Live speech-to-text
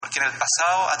porque en el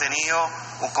pasado ha tenido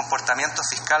un comportamiento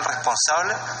fiscal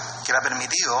responsable que le ha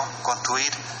permitido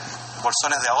construir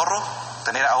bolsones de ahorro,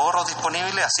 tener ahorros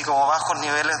disponibles, así como bajos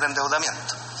niveles de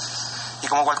endeudamiento. Y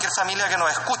como cualquier familia que nos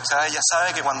escucha, ella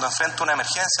sabe que cuando enfrenta una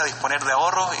emergencia, disponer de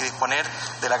ahorros y disponer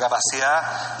de la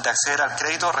capacidad de acceder al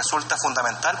crédito resulta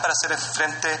fundamental para hacer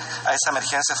frente a esa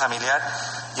emergencia familiar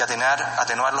y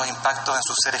atenuar los impactos en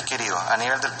sus seres queridos. A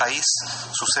nivel del país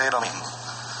sucede lo mismo.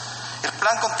 El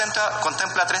plan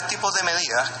contempla 3 tipos de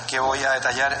medidas que voy a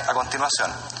detallar a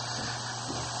continuación.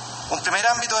 Un primer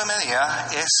ámbito de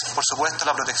medidas es, por supuesto,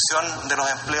 la protección de los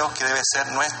empleos, que debe ser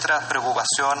nuestra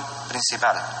preocupación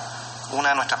principal. Una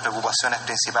de nuestras preocupaciones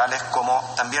principales,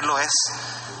 como también lo es,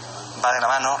 va de la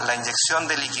mano, la inyección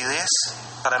de liquidez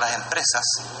para las empresas,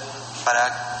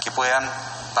 para que puedan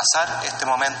pasar este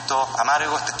momento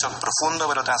amargo, este shock profundo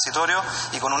pero transitorio,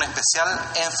 y con un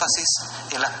especial énfasis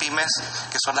en las pymes,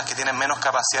 que son las que tienen menos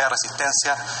capacidad de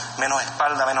resistencia, menos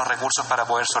espalda, menos recursos para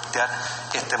poder sortear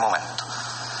este momento.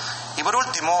 Y por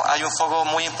último, hay un foco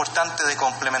muy importante de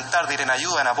complementar, de ir en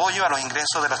ayuda, en apoyo a los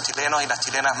ingresos de los chilenos y las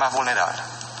chilenas más vulnerables.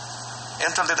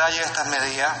 Entro al detalle de estas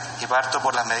medidas y parto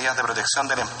por las medidas de protección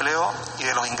del empleo y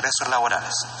de los ingresos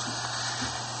laborales.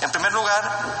 En primer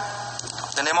lugar,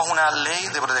 tenemos una ley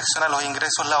de protección a los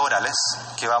ingresos laborales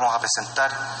que vamos a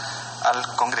presentar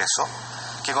al Congreso,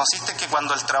 que consiste en que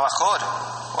cuando el trabajador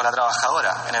o la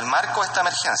trabajadora, en el marco de esta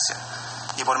emergencia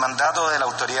y por mandato de la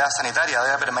autoridad sanitaria,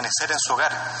 debe permanecer en su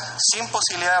hogar sin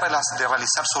posibilidad de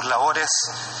realizar sus labores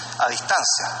a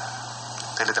distancia,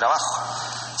 teletrabajo,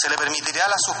 se le permitirá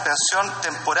la suspensión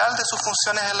temporal de sus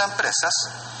funciones en las empresas,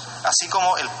 así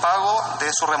como el pago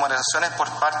de sus remuneraciones por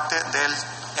parte del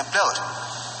empleador.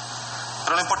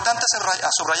 Pero lo importante a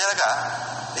subrayar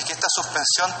acá es que esta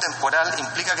suspensión temporal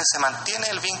implica que se mantiene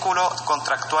el vínculo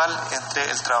contractual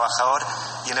entre el trabajador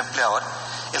y el empleador,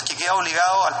 el que queda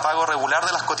obligado al pago regular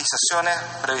de las cotizaciones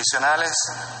previsionales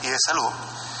y de salud,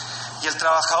 y el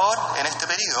trabajador en este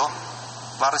periodo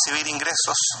va a recibir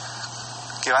ingresos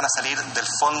que van a salir del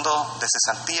fondo de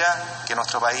cesantía que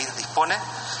nuestro país dispone,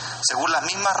 según las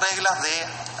mismas reglas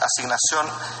de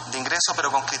asignación de ingresos,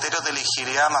 pero con criterios de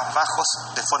elegibilidad más bajos,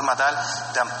 de forma tal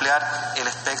de ampliar el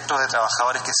espectro de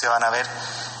trabajadores que se van a ver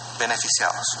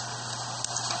beneficiados.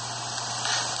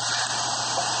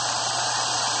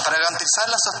 Para garantizar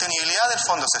la sostenibilidad del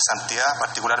fondo de cesantía,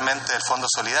 particularmente del fondo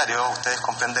solidario, ustedes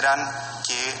comprenderán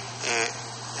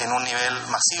que en un nivel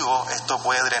masivo esto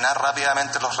puede drenar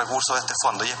rápidamente los recursos de este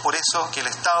fondo, y es por eso que el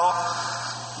Estado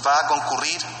va a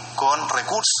concurrir con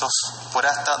recursos por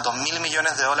hasta $2.000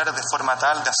 millones de forma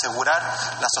tal de asegurar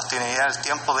la sostenibilidad del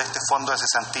tiempo de este fondo de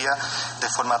cesantía, de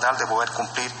forma tal de poder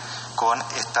cumplir con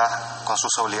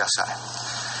sus obligaciones.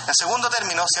 En segundo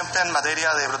término, siempre en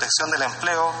materia de protección del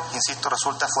empleo, insisto,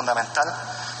 resulta fundamental,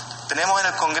 tenemos en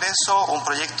el Congreso un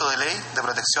proyecto de ley de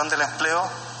protección del empleo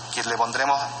que le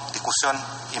pondremos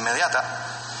discusión inmediata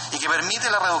y que permite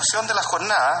la reducción de la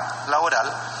jornada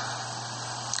laboral,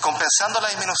 compensando la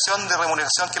disminución de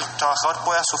remuneración que el trabajador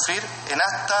pueda sufrir en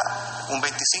hasta un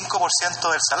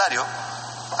 25% del salario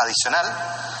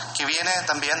adicional, que viene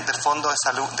también del Fondo de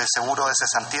Salud, de Seguro de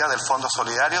Cesantía, del Fondo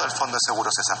Solidario, del Fondo de Seguro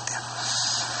de Cesantía.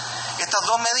 Estas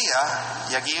dos medidas,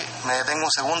 y aquí me detengo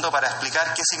un segundo para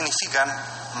explicar qué significan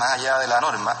más allá de la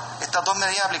norma, estas dos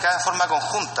medidas aplicadas de forma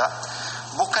conjunta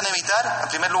buscan evitar, en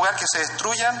primer lugar, que se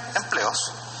destruyan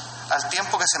empleos, al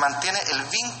tiempo que se mantiene el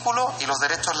vínculo y los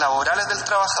derechos laborales del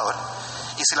trabajador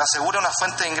y se le asegura una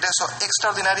fuente de ingresos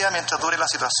extraordinaria mientras dure la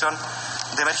situación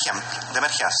de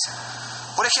emergencia.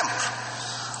 Por ejemplo,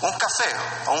 un café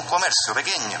o un comercio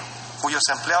pequeño cuyos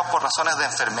empleados por razones de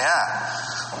enfermedad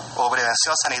o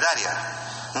prevención sanitaria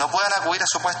no puedan acudir a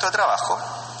su puesto de trabajo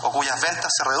o cuyas ventas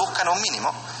se reduzcan a un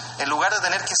mínimo, en lugar de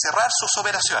tener que cerrar sus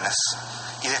operaciones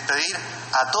y despedir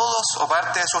a todos o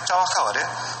parte de sus trabajadores,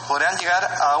 podrán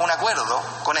llegar a un acuerdo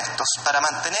con estos para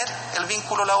mantener el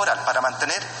vínculo laboral, para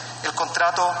mantener el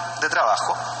contrato de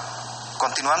trabajo,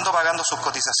 continuando pagando sus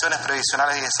cotizaciones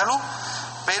previsionales y de salud,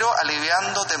 pero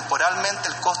aliviando temporalmente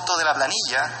el costo de la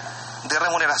planilla de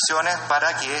remuneraciones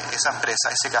para que esa empresa,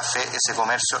 ese café, ese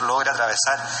comercio logre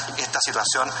atravesar esta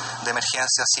situación de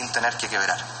emergencia sin tener que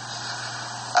quebrar.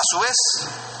 A su vez,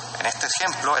 en este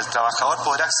ejemplo, el trabajador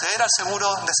podrá acceder al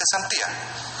seguro de cesantía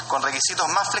con requisitos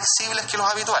más flexibles que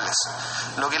los habituales,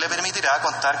 lo que le permitirá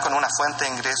contar con una fuente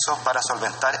de ingresos para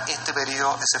solventar este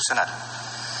periodo excepcional.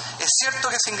 Es cierto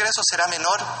que ese ingreso será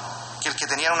menor que el que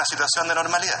tenía en una situación de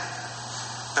normalidad,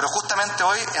 pero justamente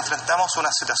hoy enfrentamos una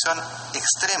situación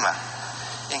extrema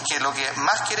en que lo que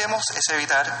más queremos es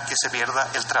evitar que se pierda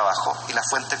el trabajo y la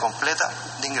fuente completa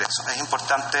de ingresos. Es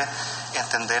importante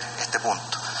entender este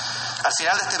punto. Al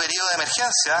final de este periodo de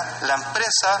emergencia, la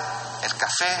empresa, el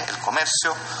café, el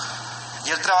comercio y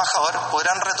el trabajador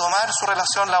podrán retomar su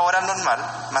relación laboral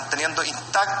normal, manteniendo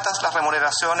intactas las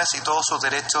remuneraciones y todos sus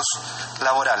derechos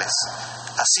laborales.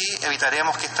 Así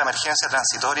evitaremos que esta emergencia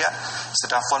transitoria se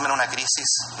transforme en una crisis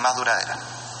más duradera.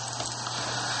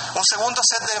 Un segundo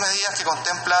set de medidas que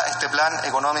contempla este plan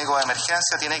económico de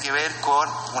emergencia tiene que ver con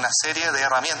una serie de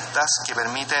herramientas que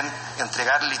permiten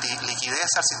entregar liquidez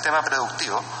al sistema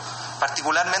productivo,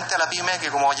 particularmente a la pyme,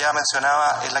 que como ya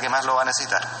mencionaba es la que más lo va a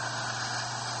necesitar.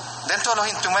 Dentro de los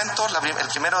instrumentos, el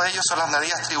primero de ellos son las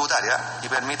medidas tributarias, y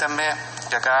permítanme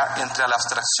que acá entre a la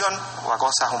abstracción o a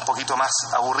cosas un poquito más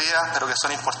aburridas, pero que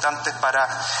son importantes para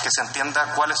que se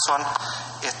entienda cuáles son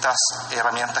estas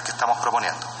herramientas que estamos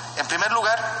proponiendo. En primer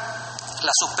lugar,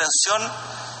 la suspensión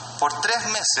por 3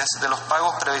 meses de los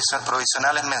pagos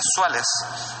provisionales mensuales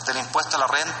del impuesto a la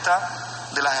renta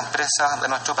de las empresas de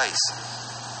nuestro país.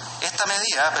 Esta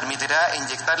medida permitirá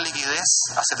inyectar liquidez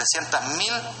a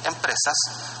 700.000 empresas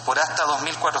por hasta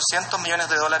 2.400 millones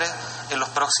de dólares en los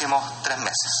próximos 3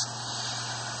 meses.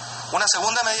 Una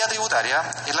segunda medida tributaria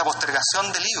es la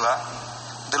postergación del IVA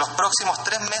de los próximos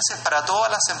 3 meses para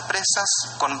todas las empresas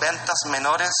con ventas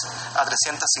menores a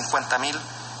 350.000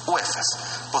 UFs,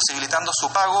 posibilitando su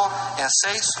pago en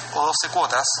 6 o 12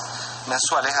 cuotas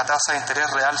mensuales a tasa de interés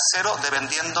real cero,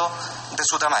 dependiendo de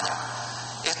su tamaño.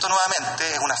 Esto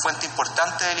nuevamente es una fuente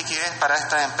importante de liquidez para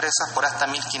estas empresas por hasta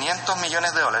 1.500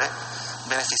 millones de dólares,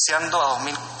 beneficiando a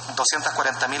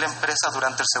 240.000 empresas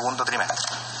durante el segundo trimestre.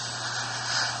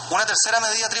 Una tercera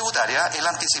medida tributaria es la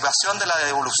anticipación de la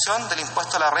devolución del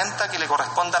impuesto a la renta que le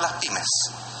corresponde a las pymes.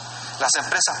 Las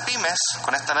empresas pymes,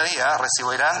 con esta medida,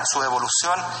 recibirán su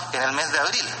devolución en el mes de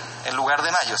abril, en lugar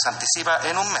de mayo, se anticipa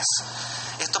en un mes.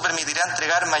 Esto permitirá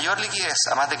entregar mayor liquidez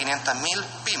a más de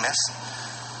 500.000 pymes,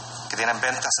 que tienen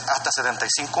ventas hasta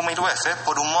 75.000 UF,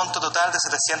 por un monto total de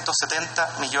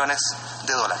 770 millones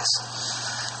de dólares.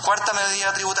 Cuarta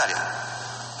medida tributaria: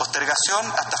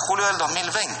 postergación hasta julio del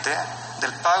 2020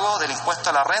 del pago del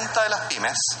impuesto a la renta de las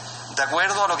pymes, de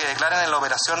acuerdo a lo que declaren en la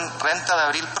operación renta de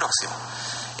abril próximo.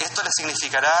 Esto le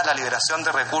significará la liberación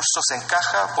de recursos en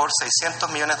caja por 600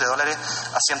 millones de dólares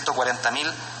a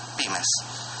 140.000 pymes.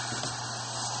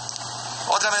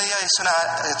 Otra medida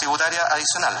tributaria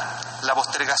adicional: la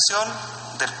postergación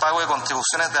del pago de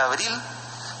contribuciones de abril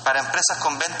para empresas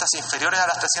con ventas inferiores a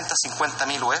las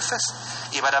 350.000 UFs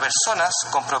y para personas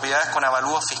con propiedades con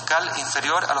avalúo fiscal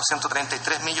inferior a los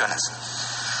 133 millones.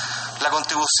 La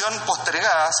contribución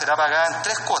postergada será pagada en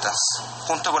 3 cuotas,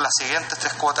 junto con las siguientes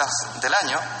 3 cuotas del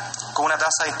año, con una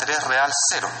tasa de interés real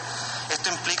cero. Esto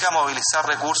implica movilizar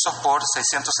recursos por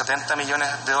 670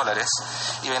 millones de dólares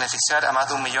y beneficiar a más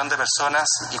de 1 millón de personas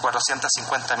y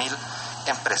 450.000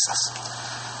 empresas.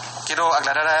 Quiero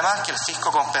aclarar además que el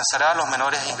fisco compensará los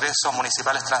menores ingresos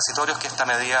municipales transitorios que esta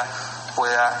medida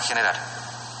pueda generar.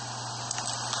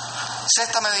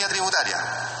 Sexta medida tributaria: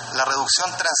 la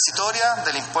reducción transitoria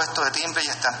del impuesto de timbre y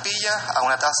estampilla a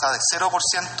una tasa de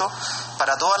 0%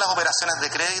 para todas las operaciones de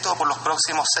crédito por los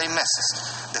próximos 6 meses,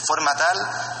 de forma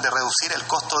tal de reducir el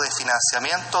costo de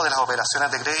financiamiento de las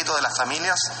operaciones de crédito de las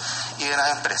familias y de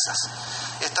las empresas.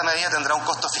 Esta medida tendrá un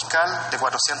costo fiscal de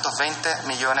 420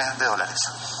 millones de dólares.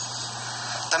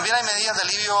 También hay medidas de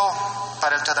alivio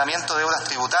para el tratamiento de deudas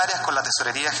tributarias con la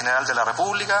Tesorería General de la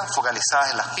República,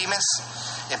 focalizadas en las pymes,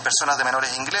 en personas de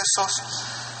menores ingresos,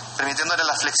 permitiéndole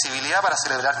la flexibilidad para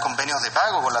celebrar convenios de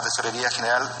pago con la Tesorería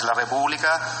General de la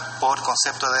República por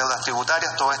concepto de deudas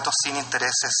tributarias, todo esto sin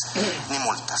intereses ni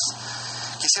multas.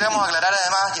 Quisiéramos aclarar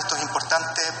además, y esto es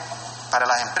importante para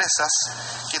las empresas,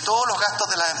 que todos los gastos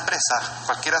de las empresas,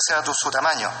 cualquiera sea su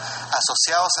tamaño,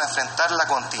 asociados a enfrentar la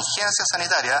contingencia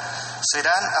sanitaria,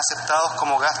 serán aceptados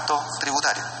como gastos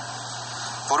tributarios.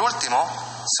 Por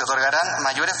último, se otorgarán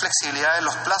mayores flexibilidades en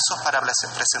los plazos para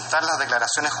presentar las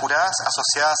declaraciones juradas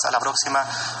asociadas a la próxima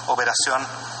operación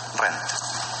renta.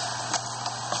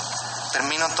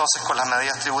 Termino entonces con las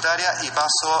medidas tributarias y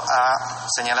paso a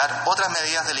señalar otras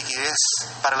medidas de liquidez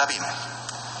para la pyme.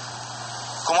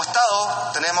 Como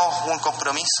Estado tenemos un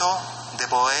compromiso de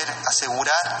poder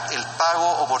asegurar el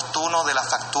pago oportuno de las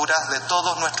facturas de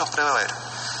todos nuestros proveedores.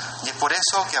 Y es por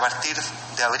eso que a partir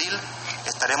de abril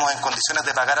estaremos en condiciones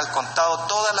de pagar al contado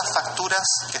todas las facturas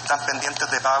que están pendientes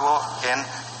de pago en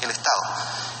el Estado.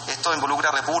 Esto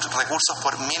involucra recursos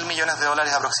por 1.000 millones de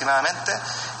dólares aproximadamente,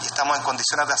 y estamos en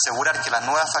condiciones de asegurar que las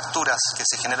nuevas facturas que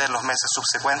se generen en los meses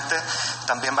subsecuentes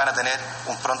también van a tener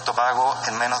un pronto pago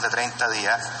en menos de 30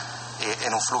 días,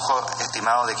 en un flujo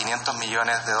estimado de 500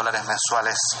 millones de dólares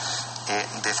mensuales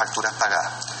de facturas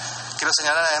pagadas. Quiero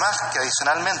señalar además que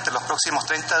adicionalmente en los próximos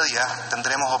 30 días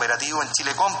tendremos operativo en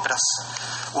Chile Compras,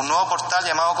 un nuevo portal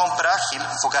llamado Compra Ágil,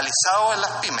 focalizado en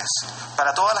las pymes,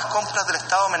 para todas las compras del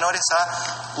Estado menores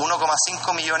a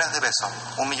 1,5 millones de pesos,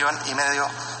 1,5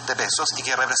 millones de pesos, y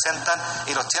que representan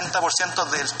el 80%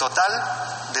 del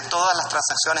total de todas las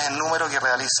transacciones en número que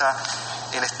realiza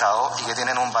el Estado y que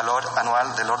tienen un valor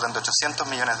anual del orden de 800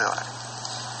 millones de dólares.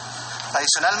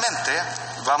 Adicionalmente,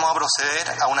 vamos a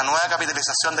proceder a una nueva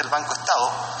capitalización del Banco Estado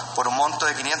por un monto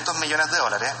de 500 millones de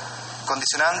dólares,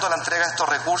 condicionando la entrega de estos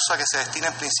recursos a que se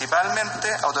destinen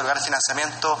principalmente a otorgar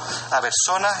financiamiento a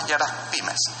personas y a las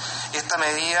pymes. Esta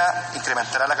medida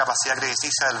incrementará la capacidad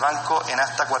crediticia del banco en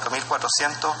hasta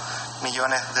 4.400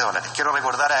 millones de dólares. Quiero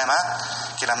recordar además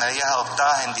que las medidas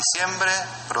adoptadas en diciembre,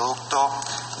 producto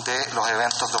de los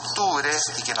eventos de octubre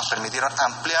y que nos permitieron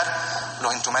ampliar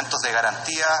los instrumentos de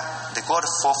garantía de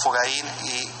Corfo, Fogaín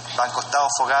y Banco Estado,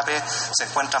 Fogape, se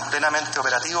encuentran plenamente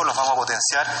operativos, los vamos a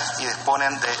potenciar y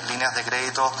disponen de líneas de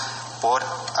crédito por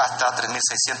hasta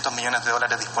 3.600 millones de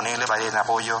dólares disponibles para ir en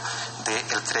apoyo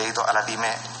del crédito a la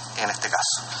pyme en este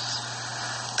caso.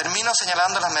 Termino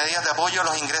señalando las medidas de apoyo a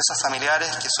los ingresos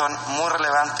familiares que son muy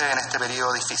relevantes en este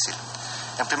periodo difícil.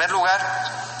 En primer lugar,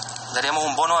 daremos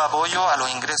un bono de apoyo a los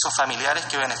ingresos familiares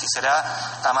que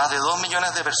beneficiará a más de 2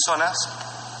 millones de personas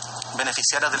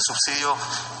beneficiarias del subsidio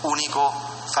único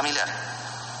familiar.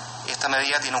 Esta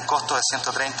medida tiene un costo de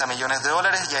 130 millones de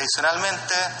dólares y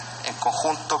adicionalmente, en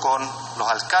conjunto con los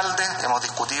alcaldes, hemos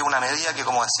discutido una medida que,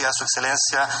 como decía Su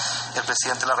Excelencia el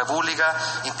Presidente de la República,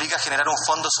 implica generar un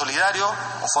fondo solidario,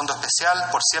 un fondo especial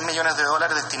por 100 millones de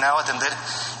dólares destinado a atender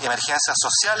emergencias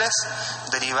sociales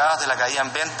derivadas de la caída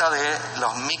en venta de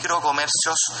los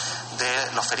microcomercios,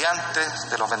 de los feriantes,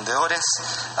 de los vendedores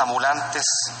ambulantes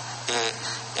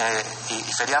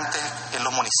y feriantes en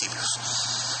los municipios.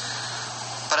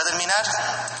 Para terminar,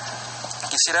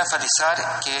 quisiera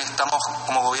enfatizar que estamos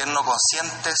como gobierno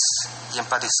conscientes y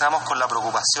empatizamos con la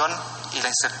preocupación y la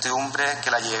incertidumbre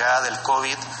que la llegada del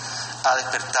COVID ha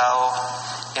despertado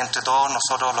entre todos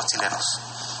nosotros los chilenos.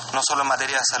 No solo en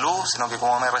materia de salud, sino que,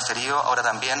 como me he referido, ahora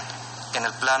también en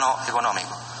el plano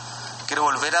económico. Quiero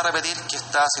volver a repetir que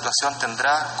esta situación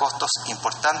tendrá costos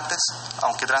importantes,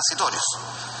 aunque transitorios.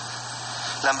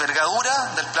 La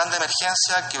envergadura del plan de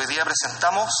emergencia que hoy día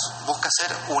presentamos busca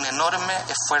hacer un enorme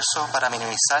esfuerzo para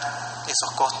minimizar esos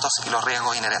costos y los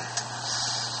riesgos inherentes.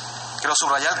 Quiero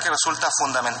subrayar que resulta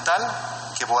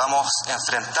fundamental que podamos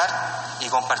enfrentar y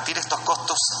compartir estos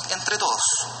costos entre todos,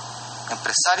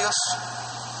 empresarios,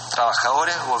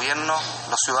 trabajadores, gobierno,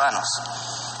 los ciudadanos,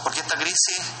 porque esta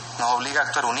crisis nos obliga a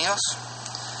actuar unidos,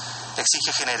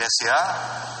 exige generosidad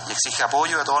y exige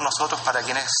apoyo de todos nosotros para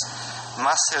quienes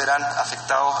más se verán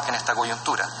afectados en esta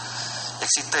coyuntura.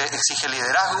 Exige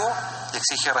liderazgo y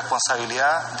exige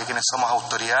responsabilidad de quienes somos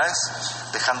autoridades,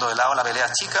 dejando de lado la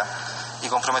pelea chica y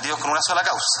comprometidos con una sola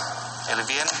causa, el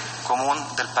bien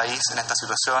común del país en esta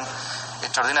situación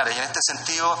extraordinaria. Y en este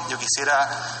sentido yo quisiera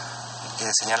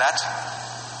señalar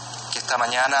que esta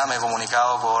mañana me he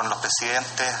comunicado con los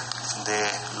presidentes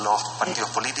de los partidos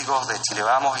políticos de Chile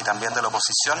Vamos y también de la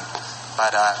oposición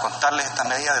para contarles estas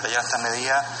medidas, detallar estas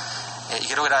medidas, y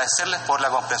quiero agradecerles por la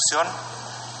comprensión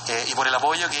y por el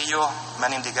apoyo que ellos me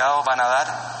han indicado van a dar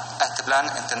a este plan,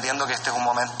 entendiendo que este es un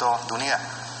momento de unidad.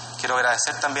 Quiero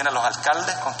agradecer también a los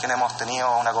alcaldes con quienes hemos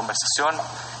tenido una conversación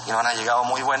y nos han llegado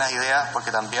muy buenas ideas,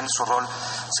 porque también su rol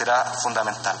será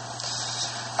fundamental.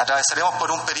 Atravesaremos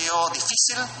por un periodo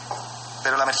difícil,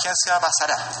 pero la emergencia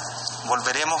pasará.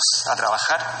 Volveremos a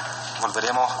trabajar,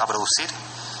 volveremos a producir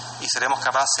y seremos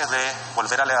capaces de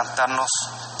volver a levantarnos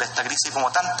de esta crisis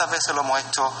como tantas veces lo hemos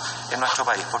hecho en nuestro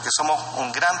país, porque somos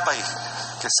un gran país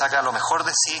que saca lo mejor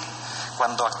de sí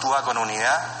cuando actúa con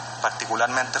unidad,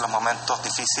 particularmente en los momentos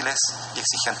difíciles y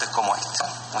exigentes como este.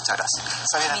 Muchas gracias.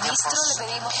 Ministro, le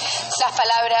pedimos las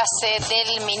palabras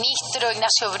del ministro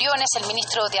Ignacio Briones, el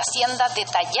ministro de Hacienda,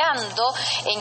 detallando en